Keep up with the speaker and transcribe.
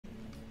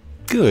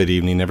Good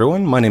evening,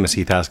 everyone. My name is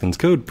Heath, Haskins,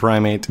 Code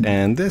Primate,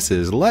 and this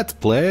is Let's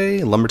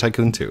Play Lumber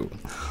Tycoon 2.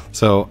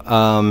 So,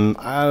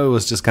 I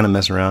was just kind of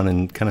messing around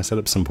and kind of set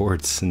up some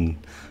boards and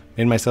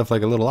made myself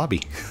like a little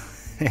lobby.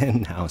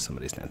 And now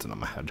somebody's dancing on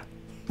my head.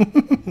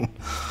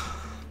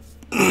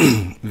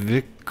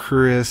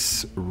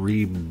 Vicarous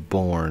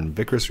Reborn.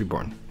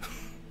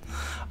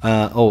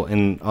 Oh,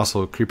 and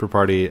also Creeper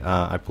Party,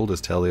 I pulled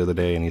his tail the other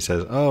day and he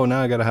says, oh,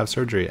 now I gotta have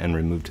surgery, and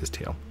removed his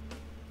tail.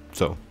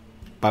 So,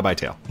 bye-bye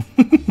tail.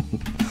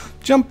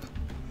 Jump!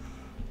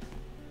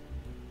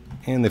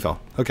 And they fell.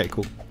 Okay,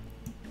 cool.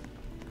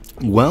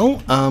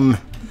 Well,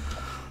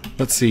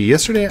 let's see.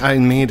 Yesterday I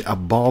made a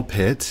ball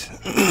pit,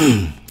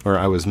 or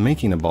I was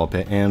making a ball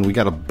pit, and we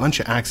got a bunch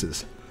of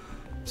axes.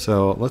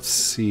 So, let's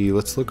see.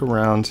 Let's look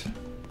around.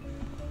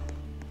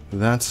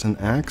 That's an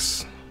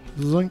axe.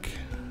 Zoink.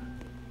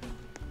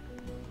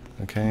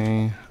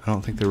 Okay, I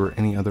don't think there were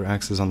any other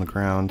axes on the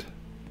ground.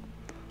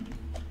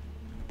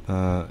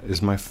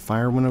 Is my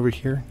fire one over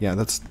here? Yeah,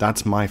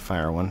 that's my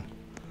fire one.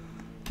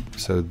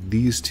 So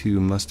these two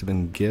must have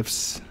been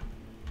gifts.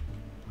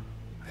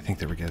 I think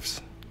they were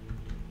gifts.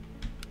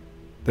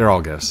 They're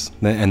all gifts,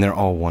 and they're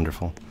all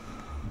wonderful.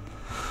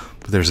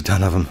 But there's a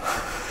ton of them.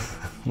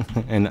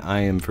 And I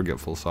am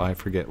forgetful, so I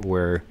forget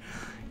where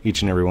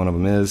each and every one of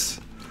them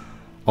is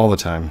all the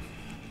time.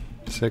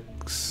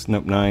 6,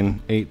 nope,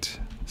 9, 8,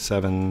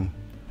 7,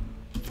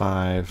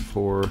 5,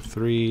 4,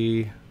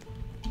 3,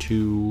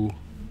 2...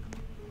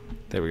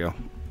 There we go.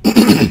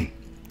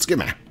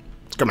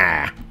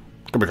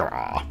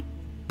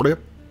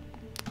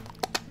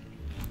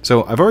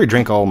 So I've already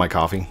drank all my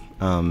coffee.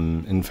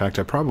 In fact,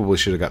 I probably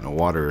should have gotten a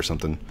water or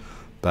something,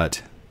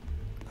 but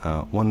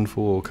one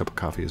full cup of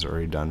coffee is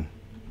already done.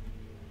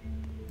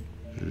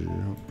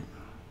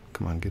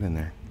 Come on, get in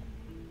there.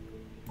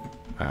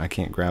 I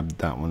can't grab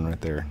that one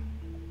right there.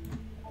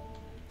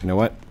 You know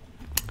what?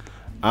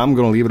 I'm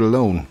gonna leave it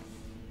alone.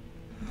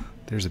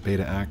 There's a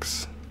beta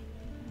axe.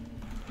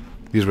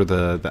 These were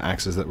the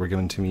axes that were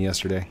given to me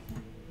yesterday,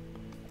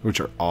 which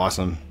are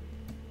awesome.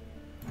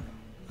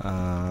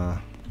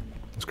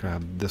 Let's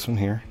grab this one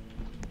here.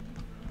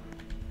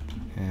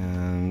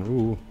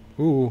 And,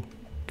 ooh,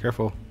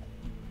 careful.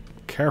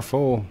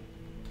 Careful.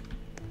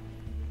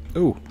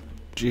 Ooh,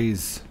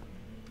 jeez.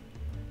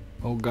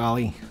 Oh,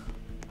 golly.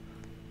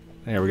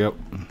 There we go.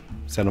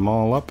 Set them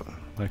all up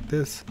like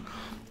this.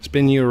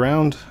 Spin you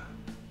around.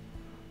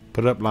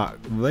 Put it up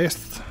like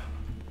this.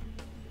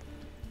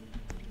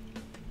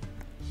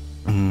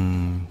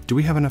 Do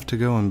we have enough to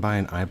go and buy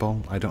an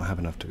eyeball? I don't have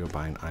enough to go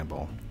buy an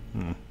eyeball.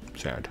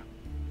 Sad.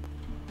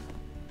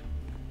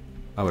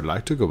 I would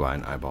like to go buy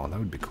an eyeball. That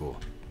would be cool.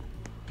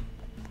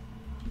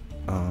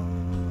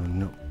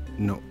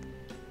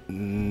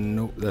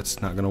 No,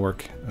 that's not gonna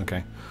work.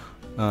 Okay.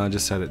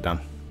 Just set it down.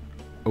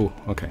 Oh,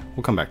 okay.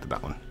 We'll come back to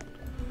that one.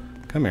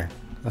 Come here.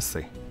 Let's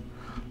see.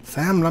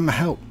 Sam, let me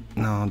help.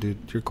 No,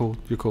 dude, you're cool.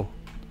 You're cool.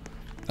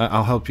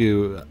 I'll help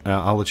you.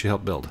 I'll let you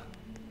help build.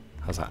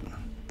 How's that?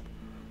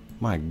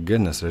 My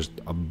goodness, there's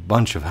a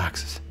bunch of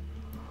axes.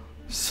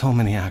 So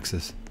many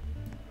axes.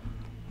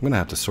 I'm gonna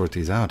have to sort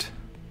these out.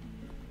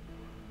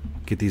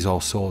 Get these all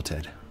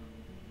sorted.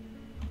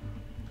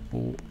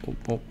 Oh.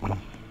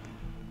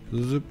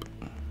 Zoop.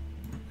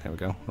 There we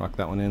go. Rock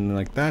that one in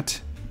like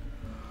that.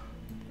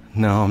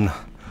 No, I'm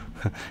not.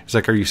 It's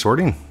like, are you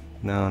sorting?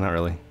 No, not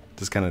really.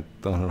 Just kind of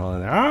throwing it all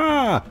in there.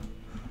 Ah!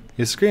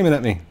 You're screaming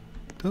at me.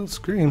 Don't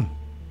scream.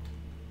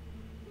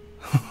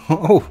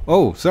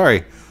 Oh,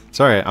 sorry.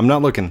 Sorry, I'm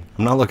not looking.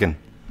 I'm not looking.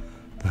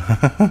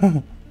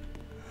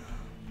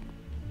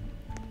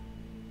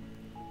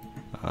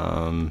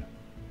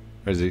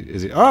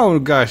 Is he? Oh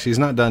gosh, he's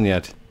not done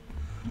yet.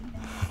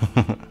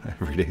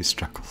 Everyday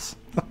struggles.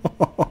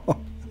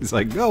 He's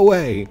like, go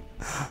away.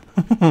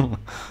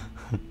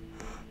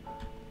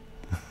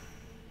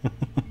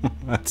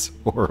 That's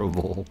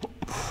horrible.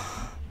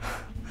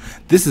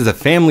 This is a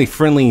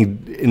family-friendly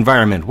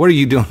environment. What are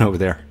you doing over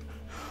there?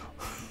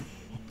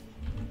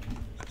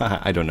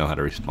 I don't know how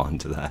to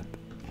respond to that.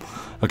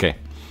 Okay.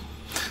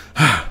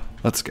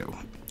 Let's go.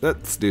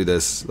 Let's do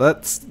this.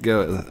 Let's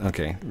go.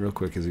 Okay, real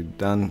quick. Is he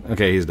done?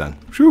 Okay, he's done.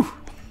 Whew.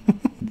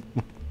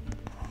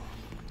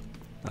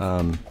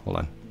 Hold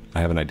on. I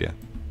have an idea.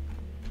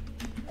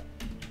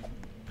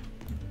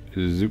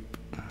 Zoop.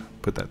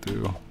 Put that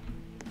through.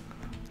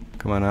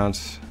 Come on out.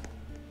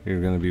 You're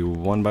going to be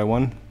one by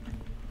one.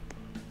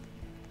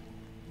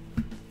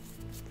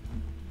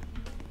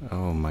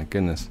 Oh my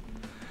goodness.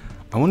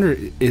 I wonder,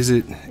 it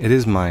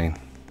is my,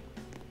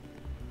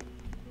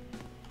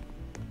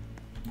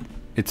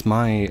 it's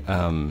my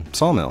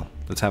sawmill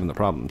that's having the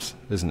problems,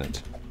 isn't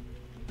it?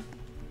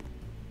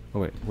 Oh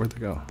wait, where'd they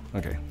go?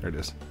 Okay, there it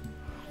is.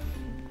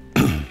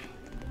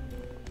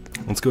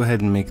 Let's go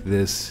ahead and make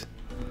this,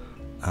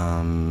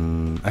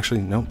 actually,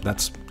 nope,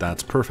 that's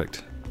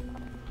perfect.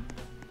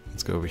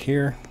 Let's go over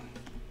here.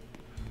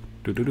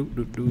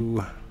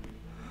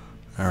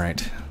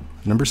 Alright,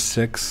 number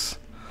 6,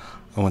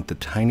 I want the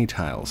tiny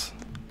tiles.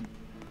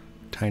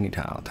 Tiny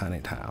tile, tiny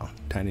tile,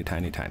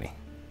 tiny.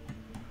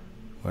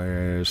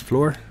 Where's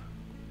floor?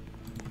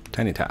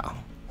 tiny tile.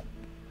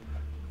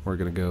 We're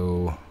gonna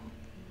go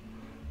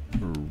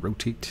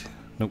rotate.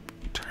 Nope.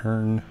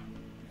 Turn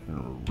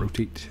and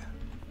rotate.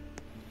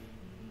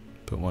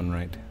 Put one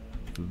right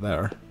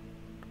there.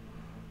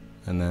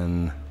 And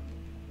then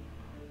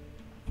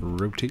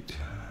rotate.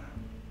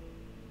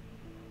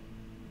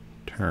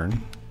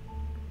 Turn.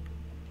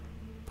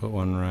 Put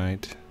one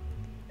right.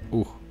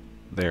 Ooh,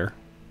 there.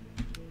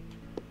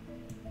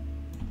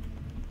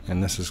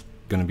 And this is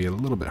going to be a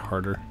little bit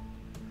harder.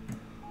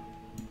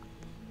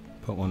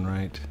 Put one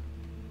right.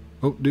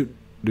 Oh, dude.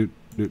 Right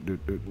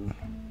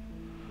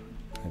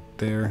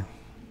there.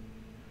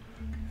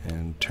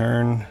 And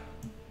turn.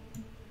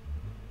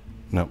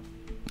 Nope.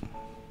 Do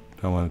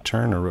I want to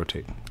turn or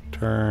rotate?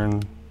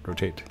 Turn,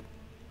 rotate.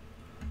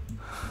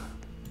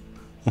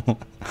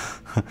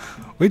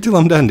 Wait till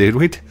I'm done, dude.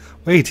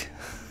 Wait.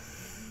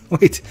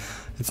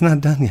 It's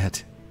not done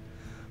yet.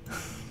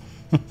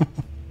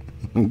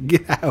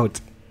 Get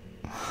out.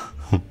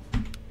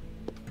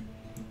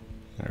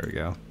 There we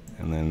go.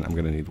 And then I'm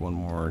going to need one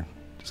more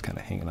just kind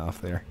of hanging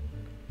off there.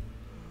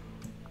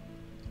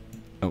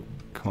 Oh,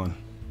 come on.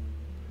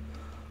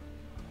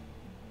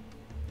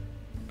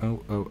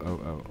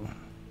 Oh.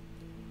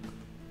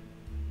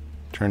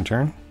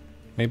 Turn,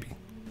 maybe.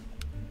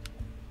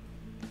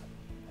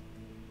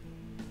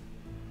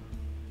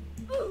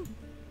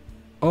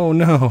 Oh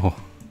no!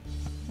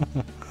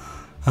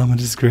 I'm a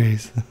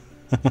disgrace.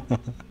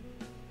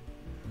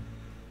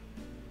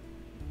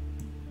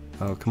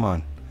 Oh, come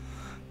on.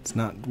 It's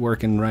not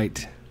working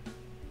right.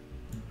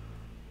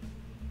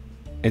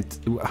 It's...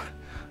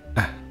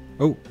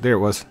 oh, there it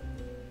was.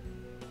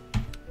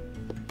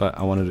 But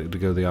I wanted it to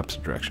go the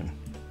opposite direction.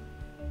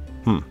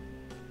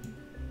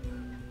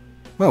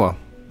 Oh well.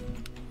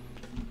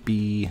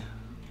 B.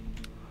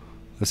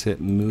 Let's hit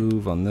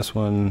move on this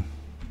one.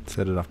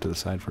 Set it off to the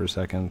side for a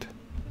second.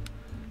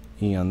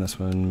 E on this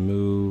one,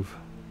 move.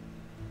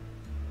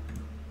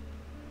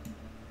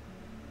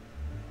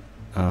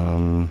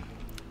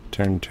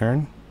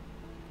 Turn.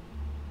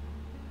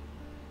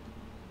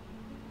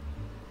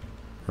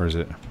 Or is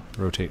it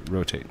rotate?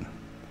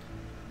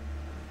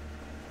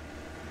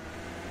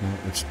 No,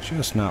 it's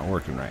just not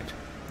working right.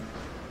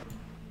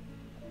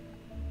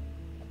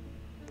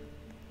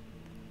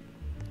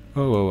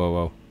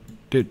 Whoa.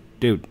 Dude.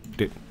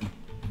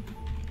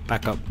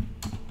 Back up.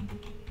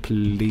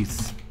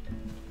 Please.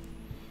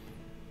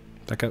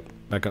 Back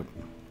up.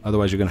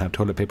 Otherwise you're going to have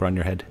toilet paper on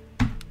your head.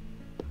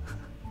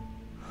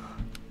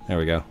 There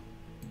we go.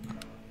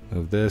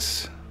 Move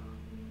this.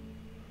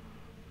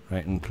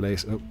 Right in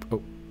place.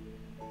 Oh.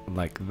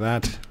 Like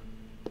that.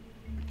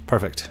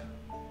 Perfect.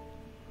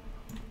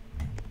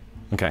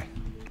 Okay.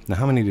 Now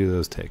how many do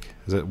those take?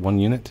 Is it 1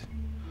 unit?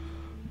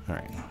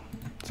 Alright.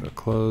 So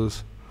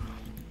close.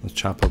 Let's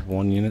chop up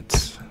 1 unit.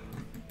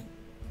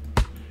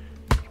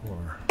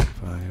 4,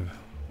 5.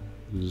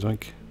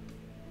 Zoink.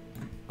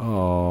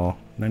 Oh,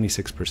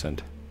 96%.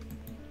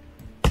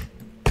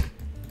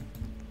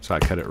 So I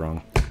cut it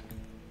wrong.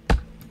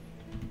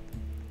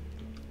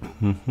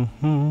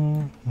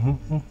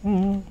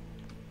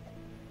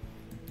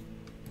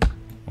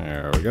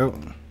 There we go.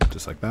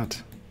 Just like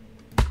that.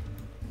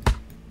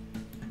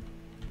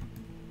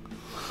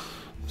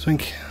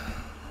 Swink.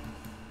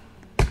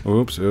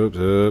 Oops. Nope.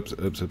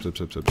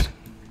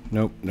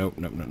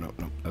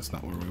 That's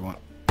not where we want.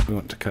 We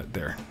want to cut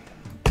there.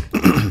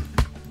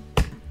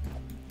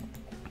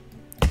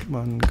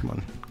 Come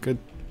on. Good.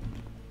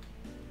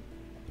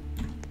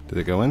 Did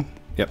it go in?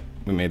 Yep,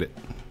 we made it.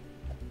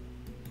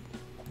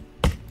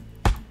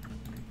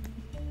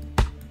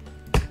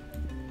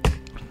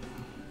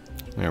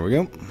 There we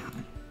go.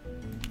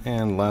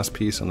 And last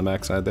piece on the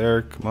back side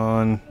there. Come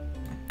on.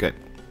 Good.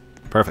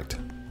 Perfect.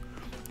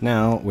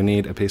 Now we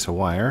need a piece of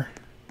wire.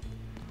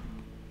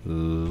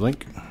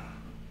 Link.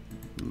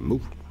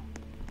 Move.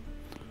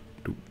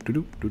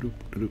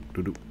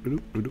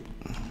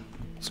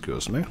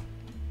 Excuse me.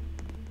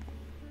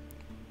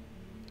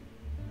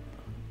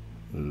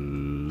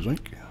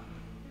 Zink.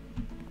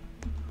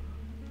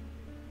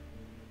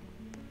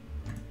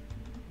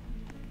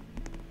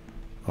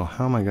 Oh,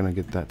 how am I going to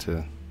get that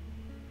to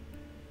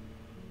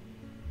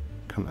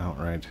come out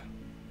right?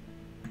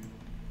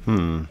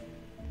 Will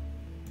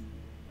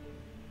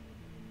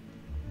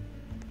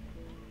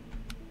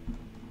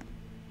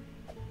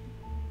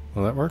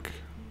that work?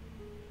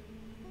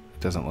 It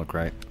doesn't look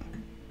right.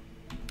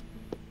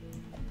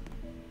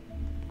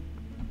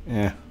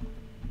 I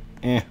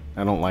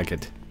don't like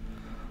it.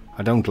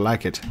 I don't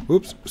like it.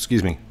 Oops,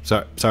 excuse me.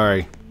 Sorry.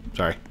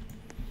 Alright,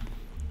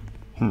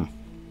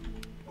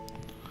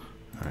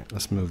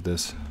 let's move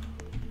this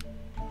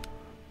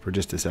for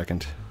just a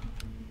second.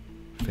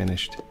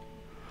 Finished.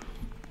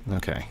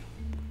 Okay.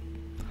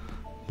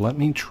 Let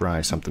me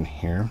try something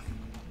here.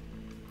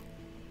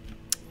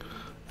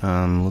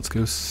 Let's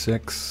go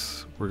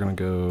 6. We're gonna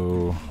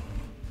go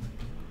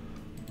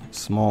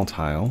small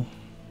tile.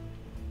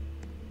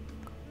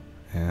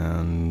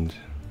 And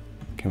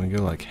can we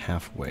go like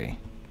halfway?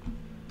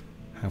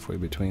 Halfway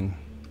between?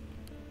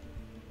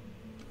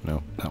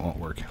 No, that won't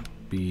work.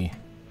 B.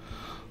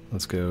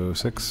 Let's go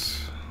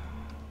 6.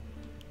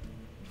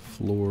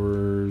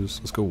 Floors.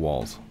 Let's go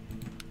walls.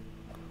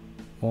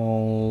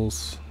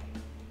 Walls.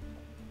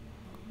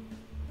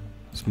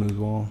 Smooth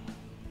wall.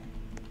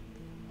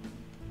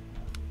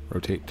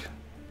 Rotate.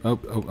 Oh,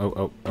 oh, oh,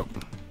 oh, oh.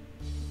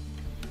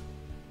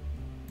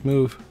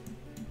 Move.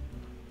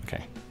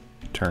 Okay.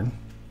 Turn.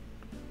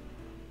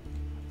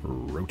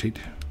 Rotate.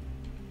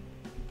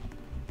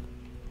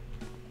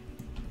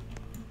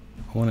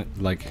 I want it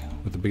like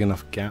with a big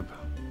enough gap.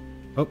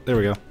 Oh, there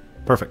we go.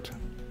 Perfect.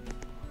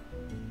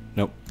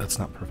 Nope, that's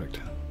not perfect.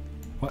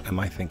 What am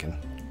I thinking?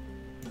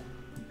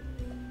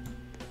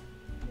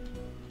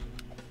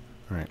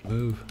 Alright,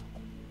 move.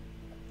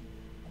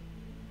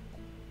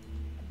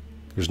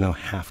 There's no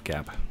half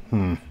gap.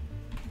 Alright,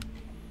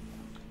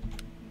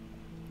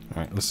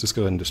 let's just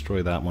go ahead and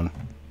destroy that one.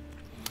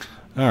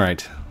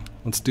 Alright,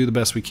 let's do the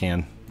best we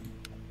can.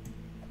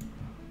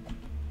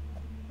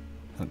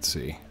 Let's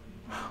see.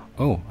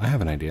 Oh, I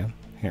have an idea.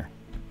 Here.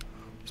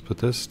 Let's put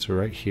this to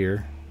right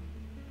here.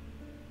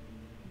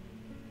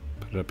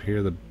 Put it up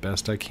here the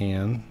best I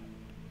can.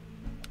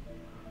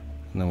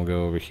 And then we'll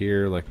go over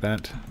here like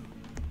that.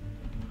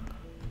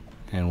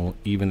 And we'll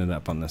even it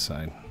up on this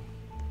side.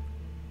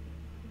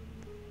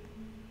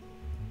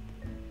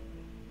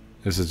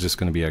 This is just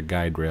going to be a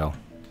guide rail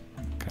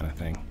kind of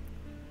thing.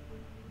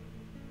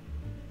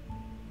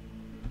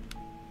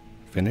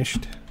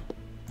 Finished.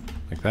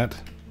 Like that.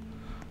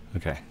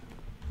 Okay.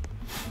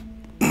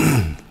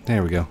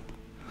 There we go.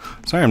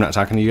 Sorry I'm not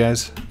talking to you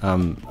guys.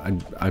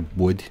 I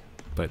would,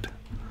 but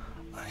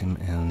I'm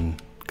in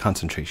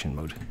concentration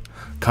mode.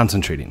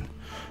 Concentrating.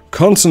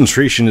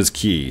 Concentration is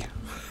key.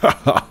 Ha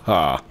ha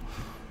ha.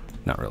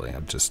 Not really.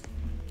 I'm just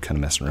kind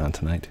of messing around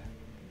tonight.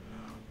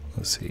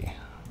 Let's see.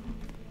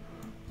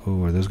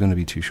 Oh, are those going to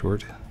be too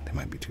short? They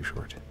might be too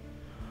short.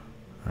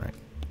 Alright.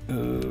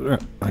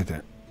 Right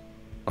there.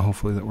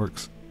 Hopefully that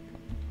works.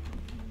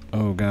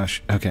 Oh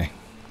gosh. Okay.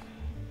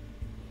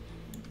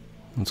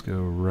 Let's go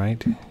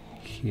right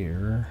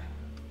here.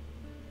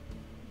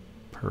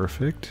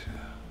 Perfect.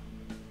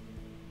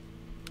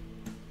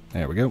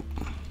 There we go.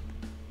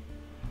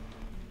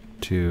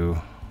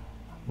 To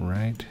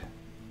right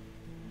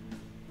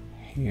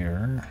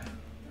here.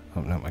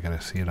 Oh no, I gotta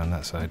see it on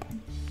that side.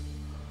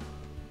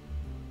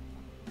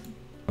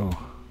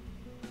 Oh.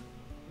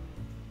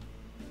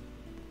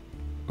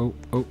 Oh,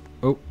 oh,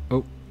 oh,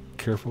 oh.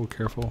 Careful,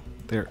 careful.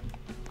 There.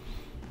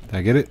 Did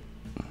I get it?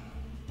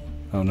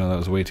 Oh no, that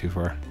was way too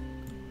far.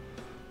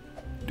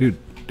 Dude.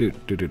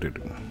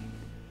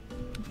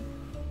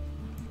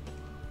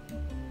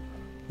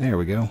 There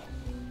we go.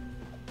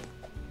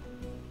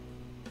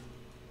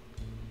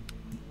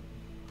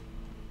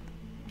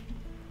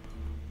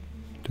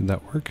 Did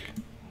that work?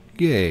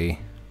 Yay.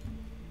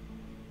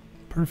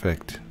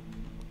 Perfect.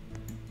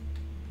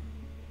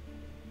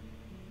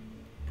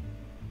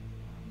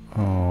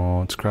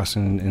 Oh, it's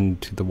crossing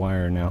into the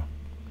wire now.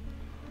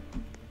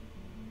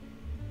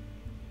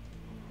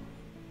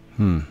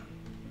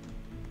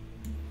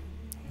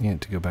 Need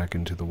to go back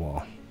into the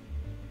wall.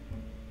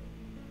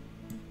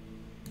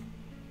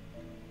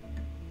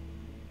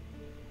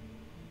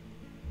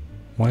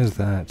 Why is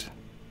that?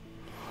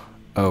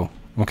 Oh,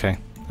 okay.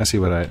 I see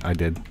what I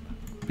did.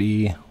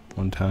 B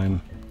one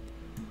time.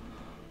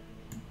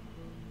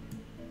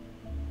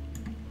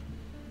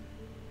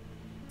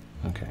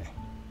 Okay.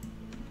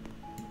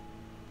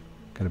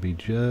 Gotta be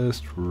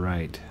just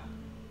right.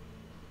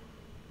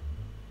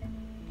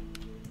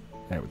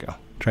 There we go.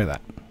 Try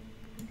that.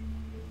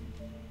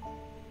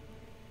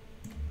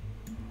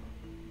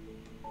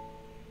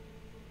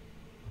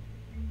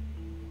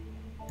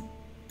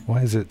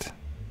 Why is it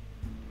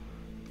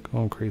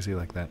going crazy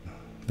like that?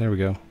 There we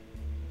go.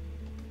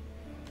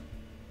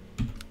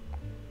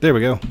 There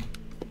we go.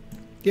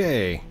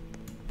 Yay.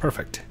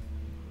 Perfect.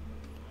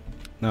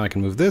 Now I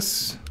can move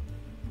this.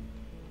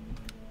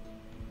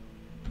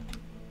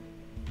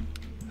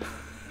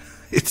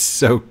 It's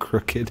so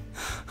crooked.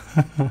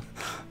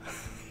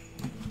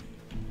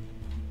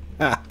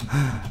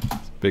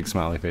 Big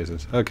smiley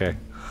faces. Okay.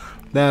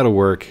 That'll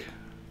work.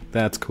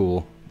 That's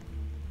cool.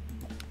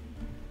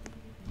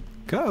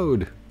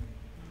 Code.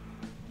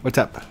 What's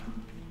up?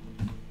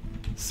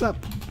 Sup?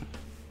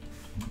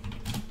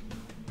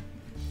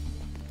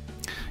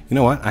 You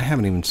know what? I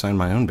haven't even signed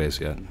my own base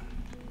yet.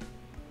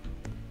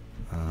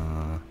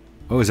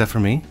 Oh, is that for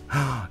me?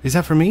 Is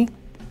that for me?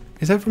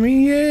 Is that for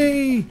me?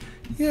 Yay!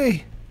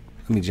 Yay!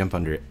 Let me jump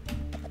under it.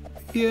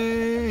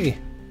 Yay!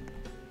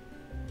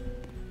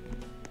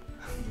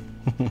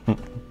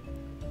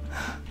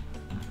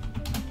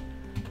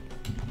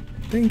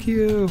 Thank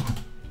you.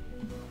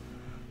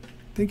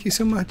 Thank you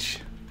so much.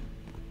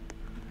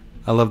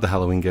 I love the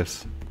Halloween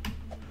gifts.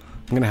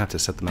 I'm gonna have to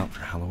set them out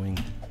for Halloween.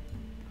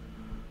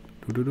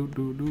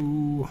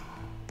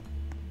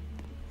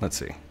 Let's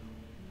see.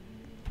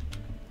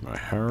 My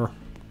hair.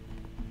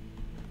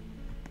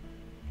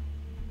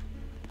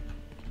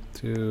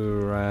 To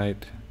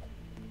right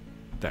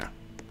there.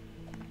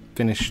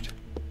 Finished.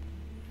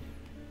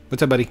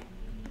 What's up, buddy?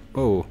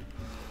 Oh.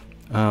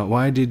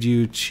 Why did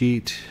you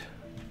cheat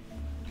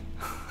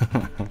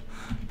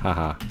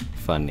Haha,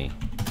 funny.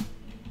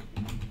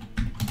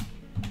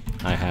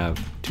 I have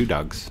 2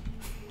 dogs.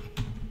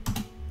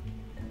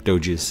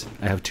 Doges.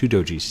 I have 2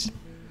 dojis.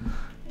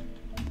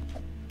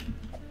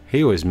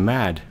 He was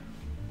mad.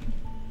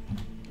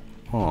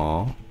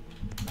 Aww.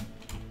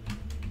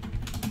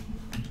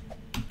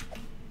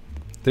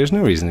 There's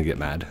no reason to get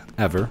mad,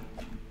 ever.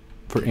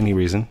 For any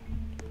reason.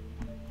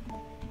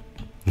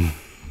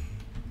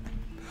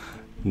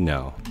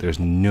 No, there's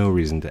no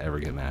reason to ever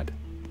get mad.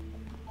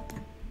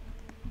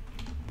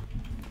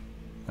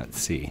 Let's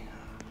see.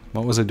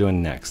 What was I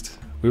doing next?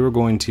 We were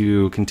going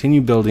to continue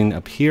building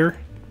up here.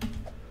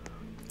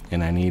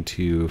 And I need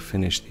to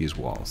finish these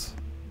walls.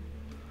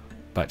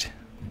 But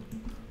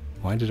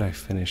why did I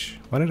finish?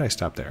 Why did I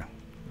stop there?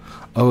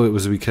 Oh, it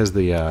was because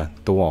the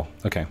wall.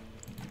 Okay.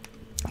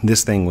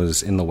 This thing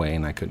was in the way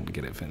and I couldn't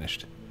get it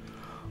finished.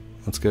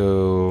 Let's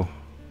go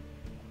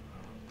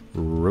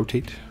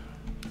rotate.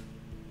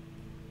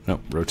 No,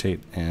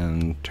 rotate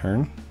and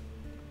turn.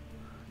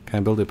 Can I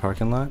build a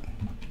parking lot?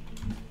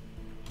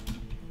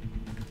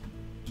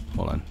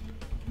 Hold on.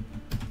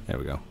 There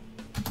we go.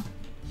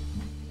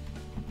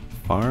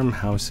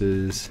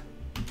 Farmhouses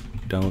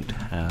don't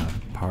have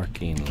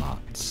parking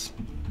lots.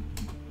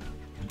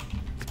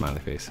 Smiley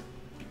face.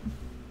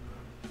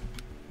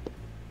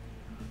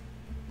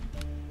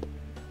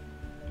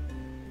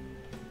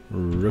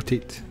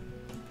 Rotate.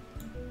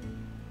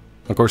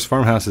 Of course,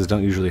 farmhouses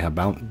don't usually have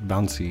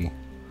bouncy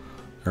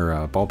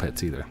or ball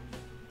pits either.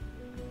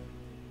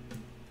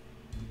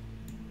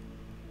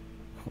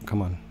 Oh,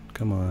 come on,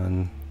 come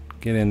on,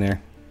 get in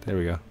there. There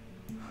we go.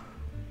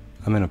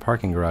 I'm in a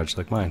parking garage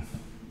like mine.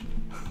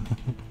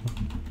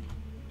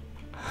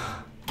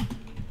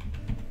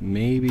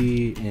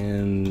 Maybe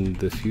in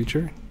the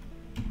future.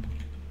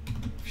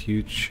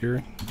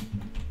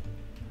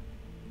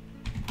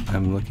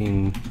 I'm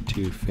looking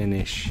to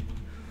finish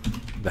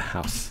the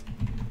house.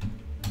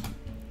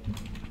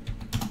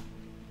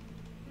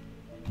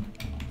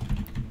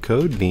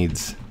 Code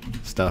needs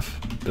stuff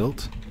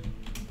built.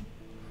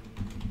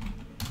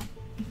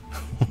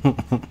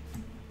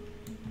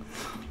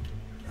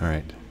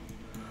 Alright.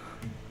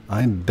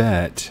 I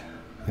bet.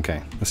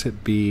 Okay, let's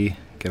hit B.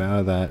 Get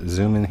out of that.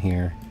 Zoom in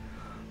here.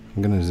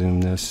 I'm gonna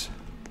zoom this.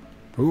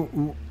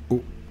 Ooh,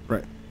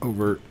 right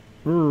over.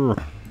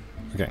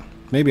 Okay,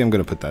 maybe I'm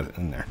gonna put that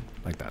in there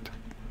like that.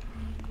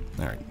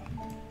 Alright.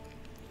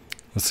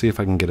 Let's see if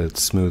I can get a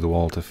smooth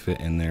wall to fit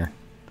in there.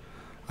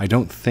 I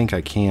don't think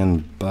I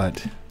can,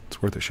 but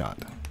it's worth a shot.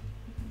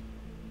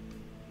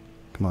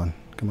 Come on,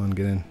 come on,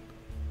 get in.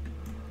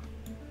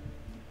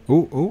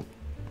 Oh.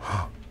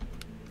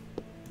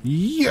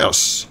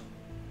 Yes!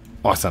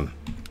 Awesome.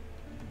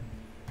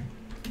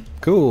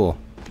 Cool.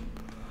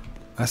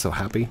 I'm so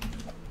happy.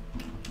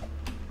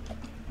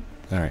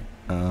 Alright,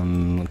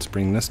 let's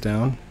bring this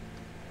down.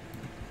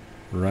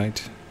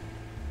 Right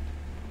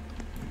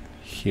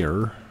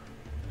here.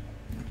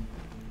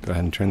 Go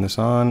ahead and turn this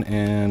on,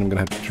 and I'm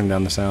gonna have to turn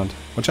down the sound.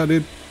 Watch out,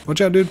 dude.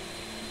 Watch out, dude.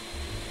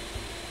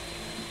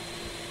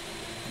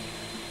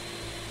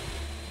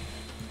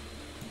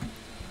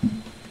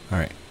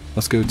 Alright,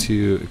 let's go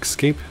to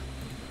escape,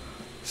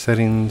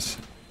 settings.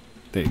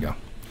 There you go.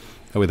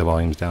 That way the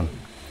volume's down.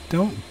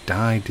 Don't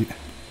die, dude.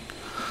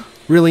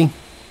 Really?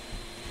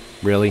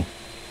 Really?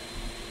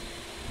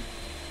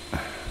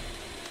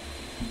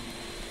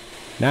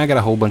 Now I got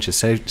a whole bunch of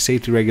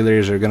safety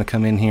regulators that are going to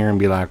come in here and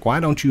be like, why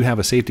don't you have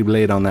a safety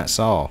blade on that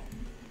saw?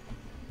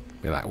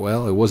 Be like,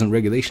 well, it wasn't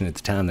regulation at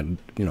the time that,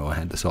 you know, I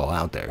had the saw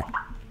out there.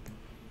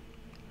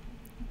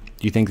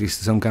 Do you think this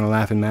is some kind of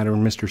laughing matter,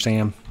 Mr.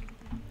 Sam?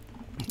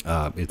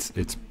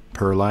 It's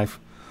per life.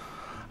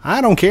 I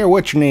don't care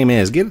what your name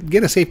is.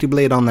 Get a safety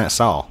blade on that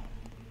saw.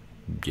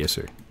 Yes,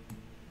 sir.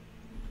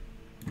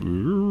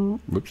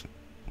 Whoops.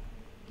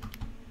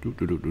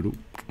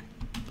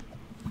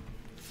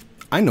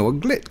 I know a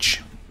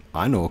glitch.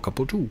 I know a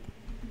couple too.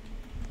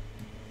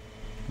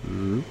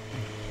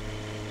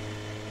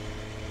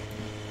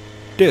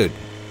 Dude.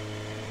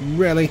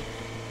 Really?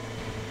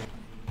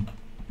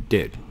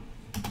 Dude.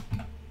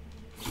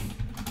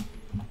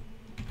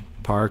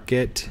 Park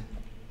it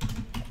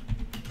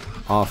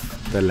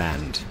off the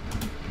land.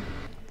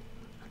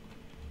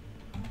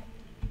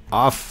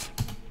 Off.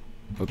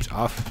 Oops,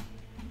 off.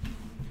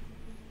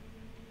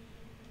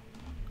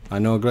 I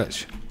know a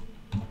glitch.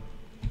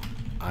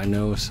 I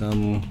know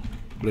some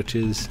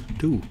glitches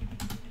too.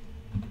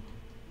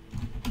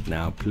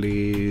 Now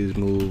please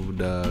move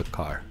the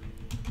car.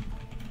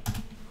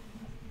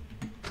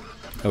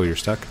 Oh, you're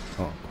stuck?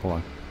 Oh, hold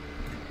on.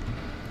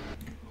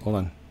 Hold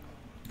on.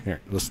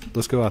 Here,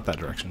 let's go out that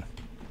direction.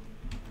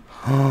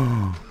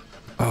 Oh,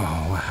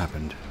 what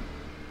happened?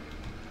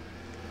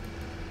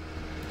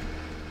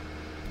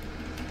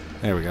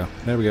 There we go.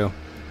 There we go.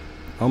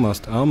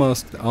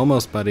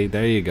 Almost, buddy.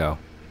 There you go.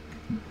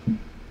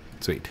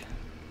 Sweet.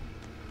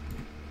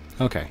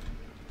 Okay.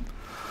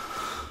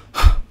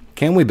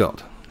 Can we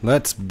build?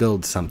 Let's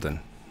build something.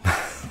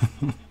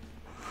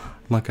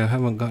 Like I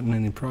haven't gotten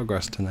any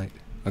progress tonight.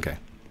 Okay.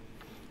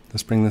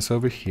 Let's bring this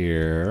over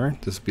here.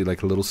 This will be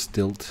like a little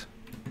stilt.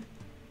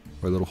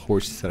 Or a little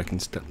horse that I can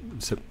set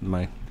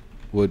my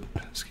wood,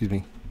 excuse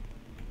me.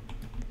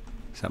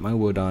 Set my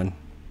wood on.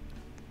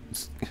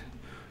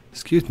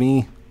 Excuse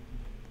me.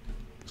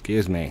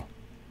 Excuse me.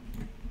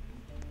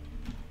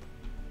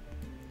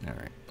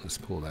 Alright, let's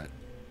pull that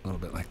a little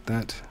bit like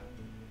that.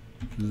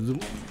 Zoom.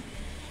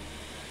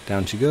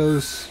 Down she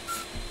goes.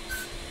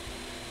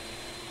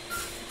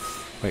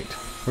 Wait,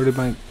 where did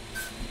my...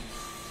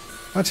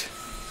 What?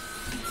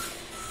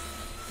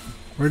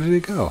 Where did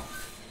it go?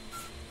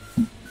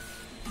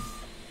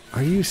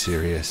 Are you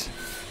serious?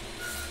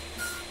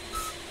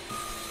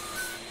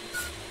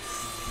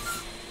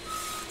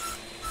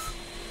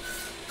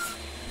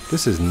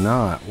 This is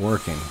not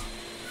working.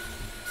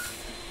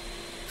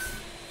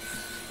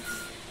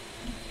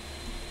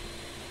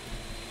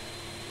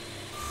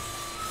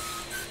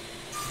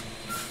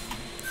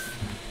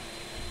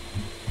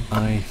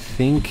 I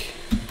think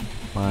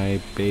my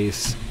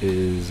base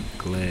is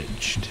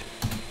glitched.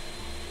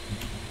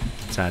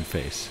 Sad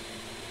face.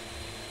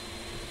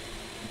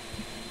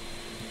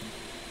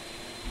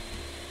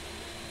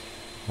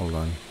 Hold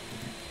on.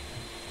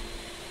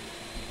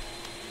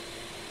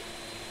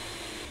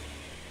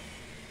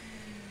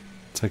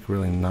 It's like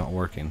really not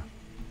working.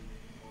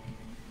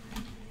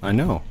 I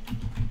know.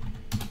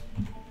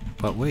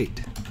 But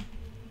wait.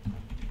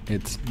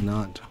 It's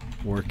not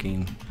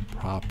working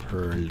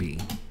properly.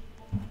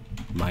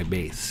 My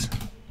base,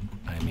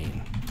 I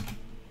mean.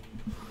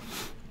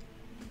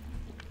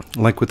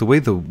 Like with the way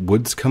the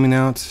wood's coming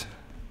out.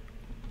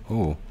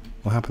 Oh,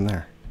 what happened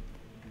there?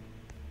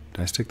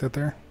 Did I stick that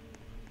there?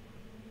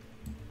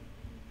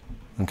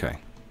 Okay.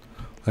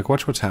 Like,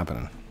 watch what's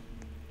happening.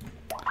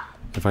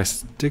 If I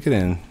stick it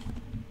in,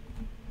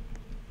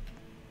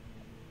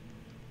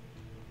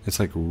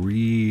 it's like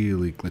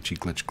really glitchy,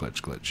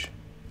 glitch.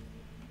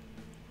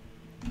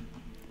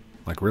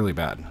 Like really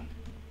bad.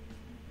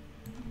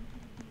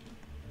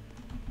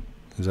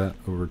 Is that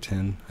over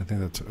 10? I think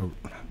that's over,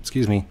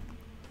 excuse me.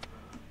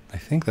 I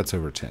think that's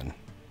over 10.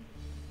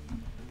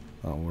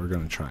 Oh, we're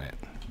gonna try it.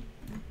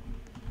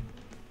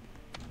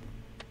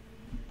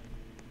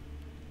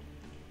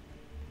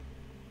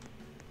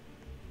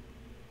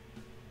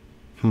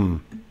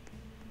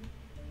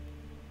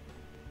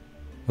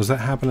 Was that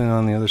happening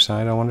on the other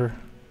side, I wonder?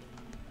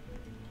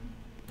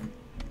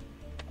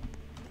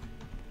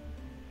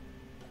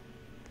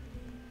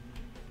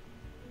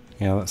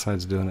 Yeah, that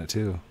side's doing it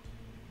too.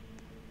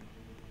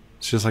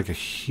 It's just like a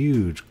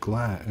huge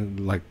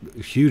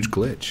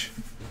glitch.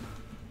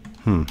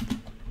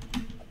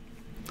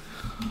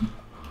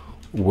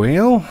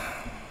 Well,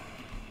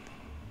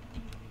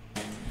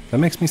 that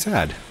makes me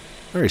sad.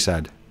 Very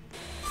sad.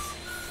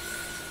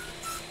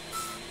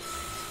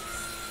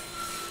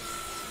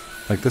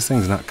 Like, this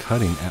thing's not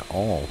cutting at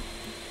all.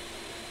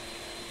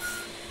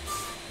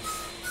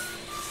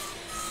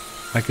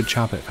 I could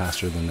chop it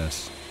faster than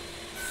this.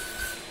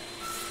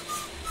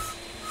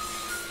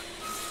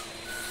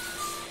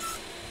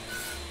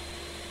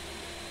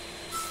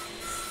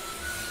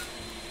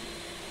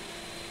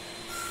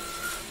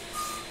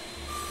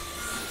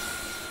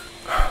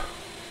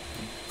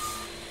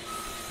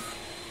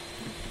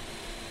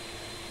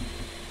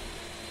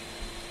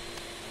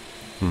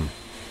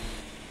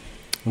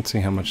 Let's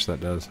see how much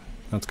that does.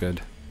 That's good.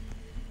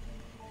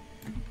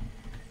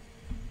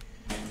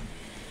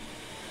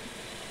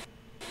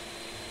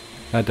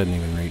 That doesn't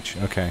even reach.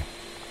 Okay.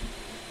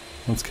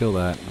 Let's kill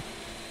that.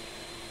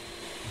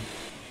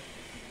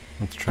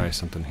 Let's try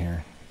something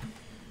here.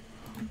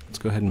 Let's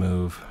go ahead and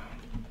move.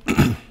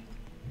 Come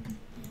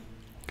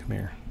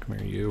here. Come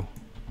here, you.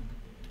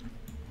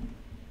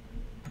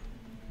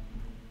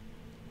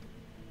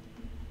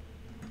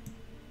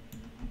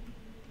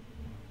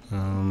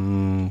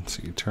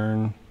 So you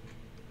turn.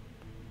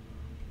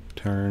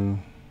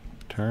 Turn.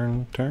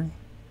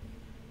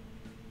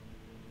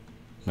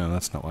 No,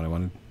 that's not what I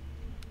wanted.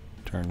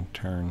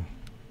 Turn.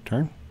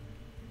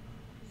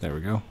 There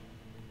we go.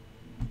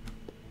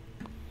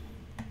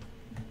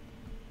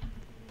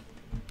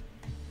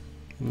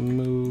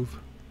 Move.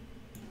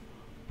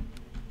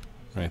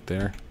 Right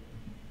there.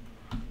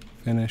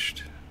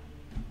 Finished.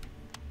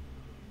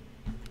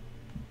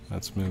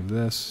 Let's move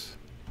this.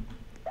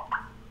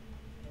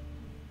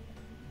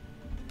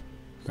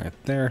 Right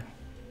there.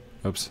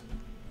 Oops.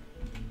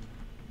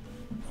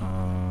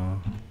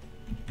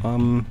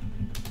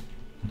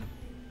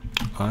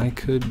 I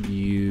could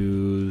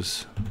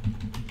use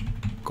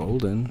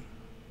golden.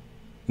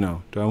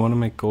 No, do I want to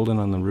make golden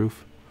on the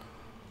roof?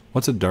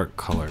 What's a dark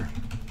color?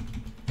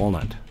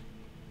 Walnut.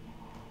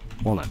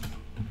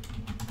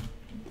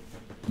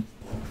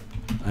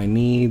 I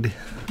need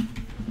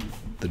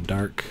the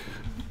dark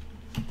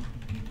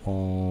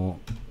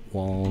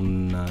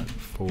walnut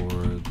for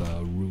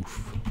the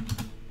roof.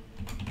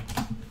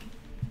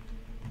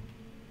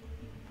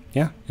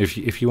 Yeah,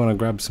 if you want to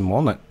grab some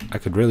walnut, I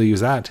could really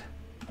use that.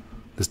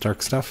 This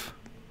dark stuff.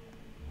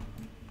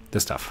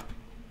 This stuff.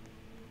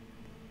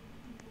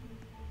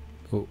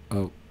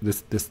 Oh,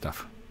 this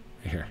stuff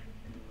right here.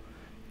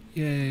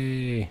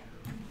 Yay!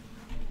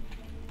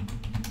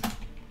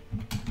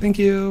 Thank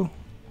you.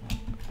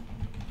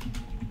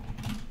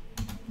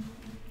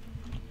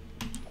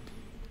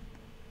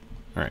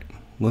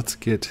 let's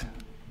get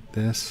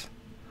this.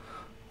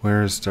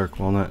 Where's Dark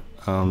Walnut?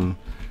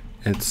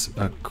 It's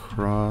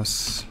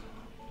across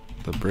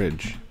the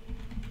bridge.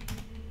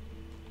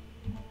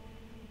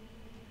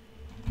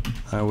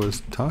 I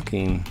was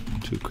talking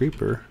to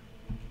Creeper,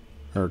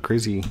 or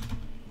Crazy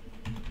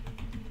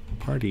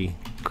Party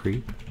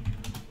Creep.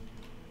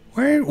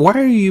 Why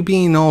are you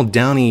being all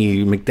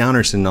Downey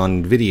McDownerson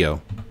on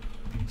video?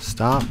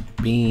 Stop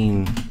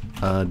being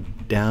a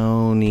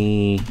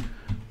Downey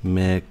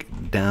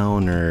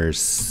Downerson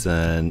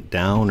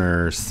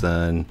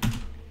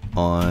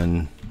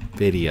on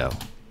video.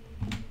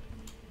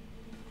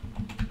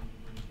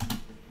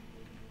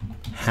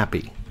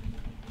 Happy.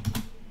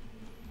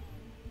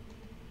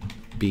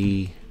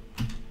 Be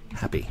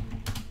happy.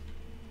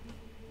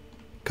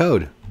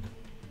 Code.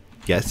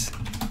 Yes.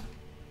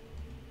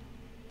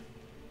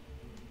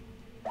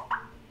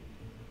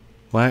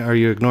 Why are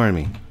you ignoring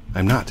me?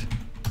 I'm not.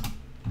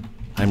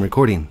 I'm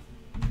recording.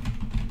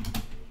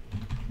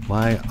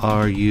 Why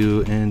are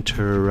you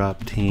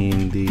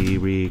interrupting the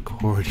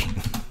recording?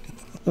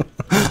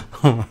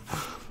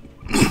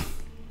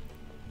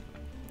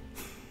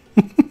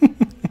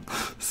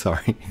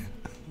 Sorry.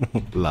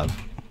 Love.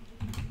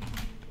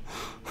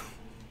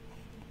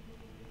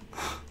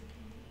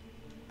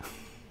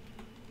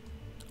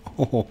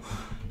 Oh,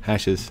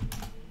 hashes.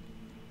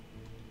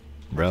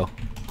 Bro.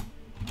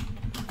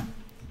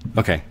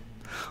 Okay.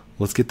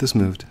 Let's get this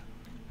moved.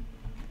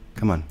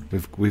 Come on.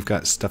 We've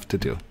got stuff to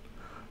do.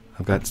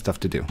 I've got stuff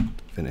to do.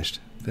 Finished.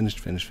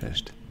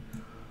 Finished.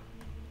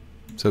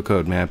 So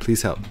Code, may I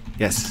please help?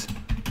 Yes.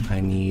 I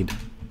need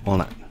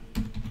walnut.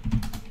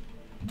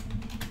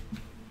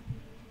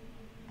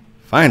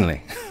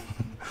 Finally.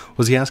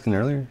 Was he asking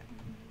earlier?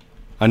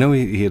 I know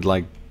he had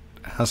like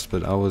asked,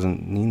 but I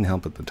wasn't needing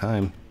help at the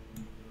time.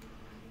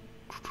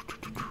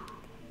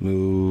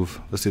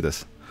 Move. Let's do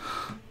this.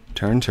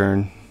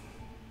 Turn.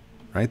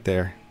 Right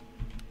there.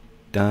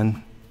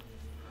 Done.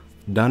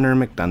 Dunner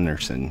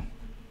McDunnerson.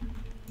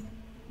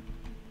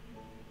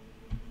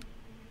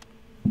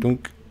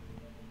 Doink.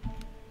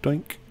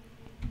 Doink.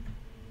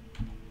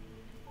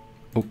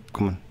 Oh,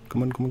 come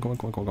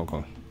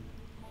on.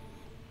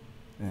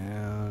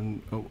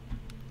 And, oh,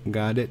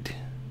 got it.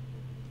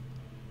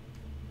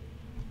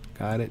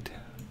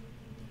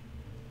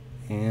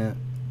 And,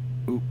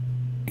 oop,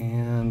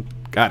 and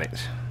got it.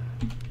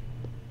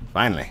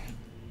 Finally.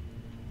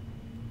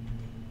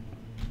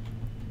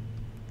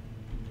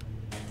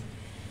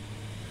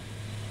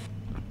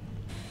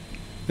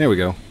 There we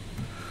go.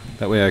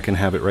 That way I can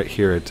have it right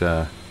here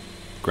at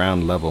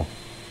ground level.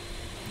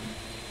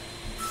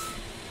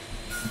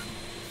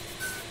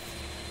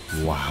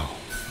 Wow.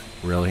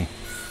 Really?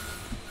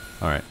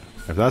 Alright.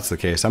 If that's the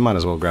case, I might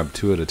as well grab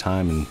 2 at a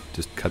time and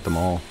just cut them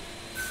all.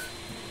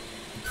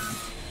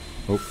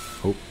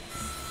 Oh.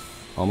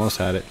 Almost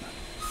had it.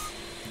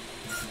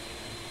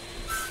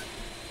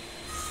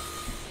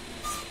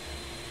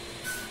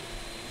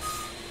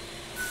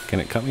 Can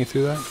it cut me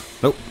through that?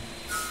 Nope.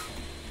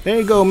 There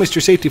you go,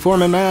 Mr. Safety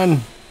Foreman,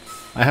 man.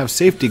 I have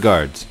safety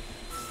guards.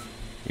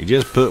 You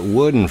just put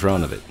wood in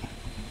front of it.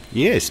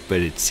 Yes,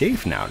 but it's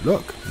safe now.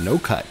 Look, no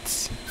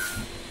cuts.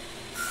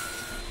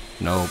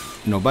 No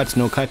butts,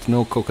 no cuts,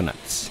 no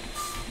coconuts.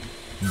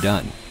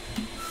 Done.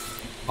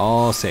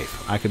 All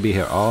safe. I could be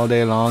here all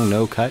day long,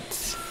 no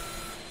cuts.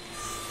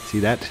 See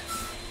that?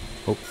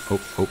 Oh.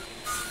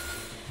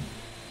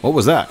 What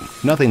was that?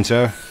 Nothing,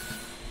 sir.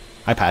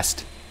 I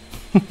passed.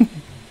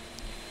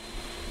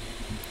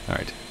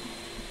 Alright.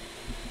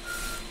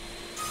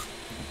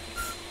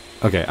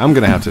 Okay, I'm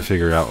gonna have to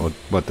figure out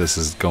what this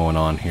is going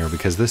on here,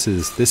 because this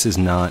is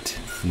not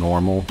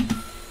normal.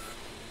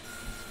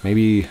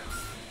 Maybe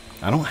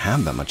I don't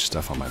have that much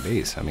stuff on my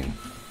base. I mean,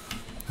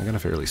 I got a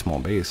fairly small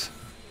base.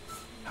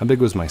 How big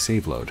was my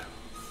save load?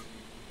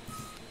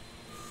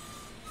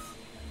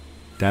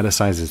 Data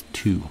size is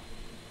 2.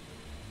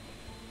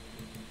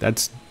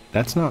 That's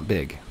not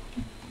big.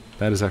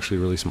 That is actually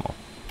really small.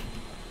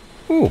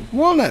 Ooh,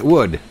 walnut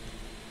wood.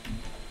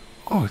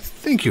 Oh,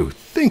 thank you.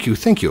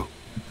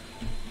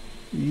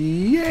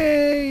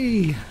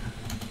 Yay!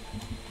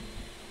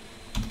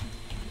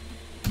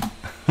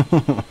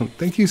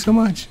 Thank you so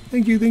much.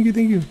 Thank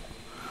you.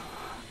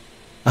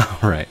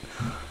 Alright.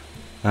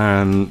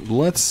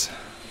 Let's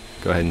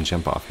go ahead and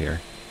jump off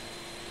here.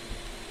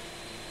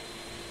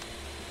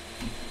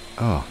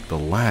 Oh, the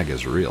lag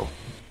is real.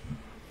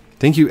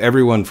 Thank you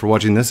everyone for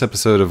watching this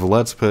episode of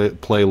Let's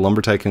Play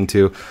Lumber Tycoon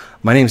 2.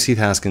 My name is Heath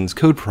Haskins,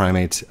 Code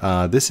Primate.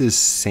 This is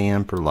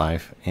Sam for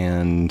life,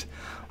 and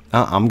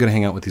I'm going to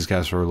hang out with these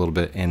guys for a little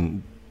bit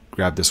and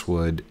grab this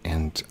wood,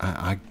 and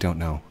I don't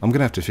know. I'm going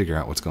to have to figure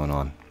out what's going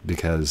on,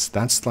 because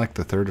that's like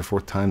the 3rd or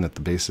 4th time that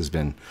the base has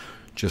been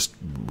just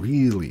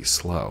really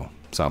slow.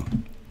 So,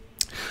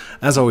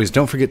 as always,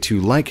 don't forget to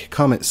like,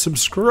 comment,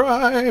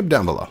 subscribe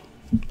down below.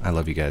 I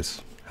love you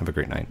guys. Have a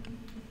great night.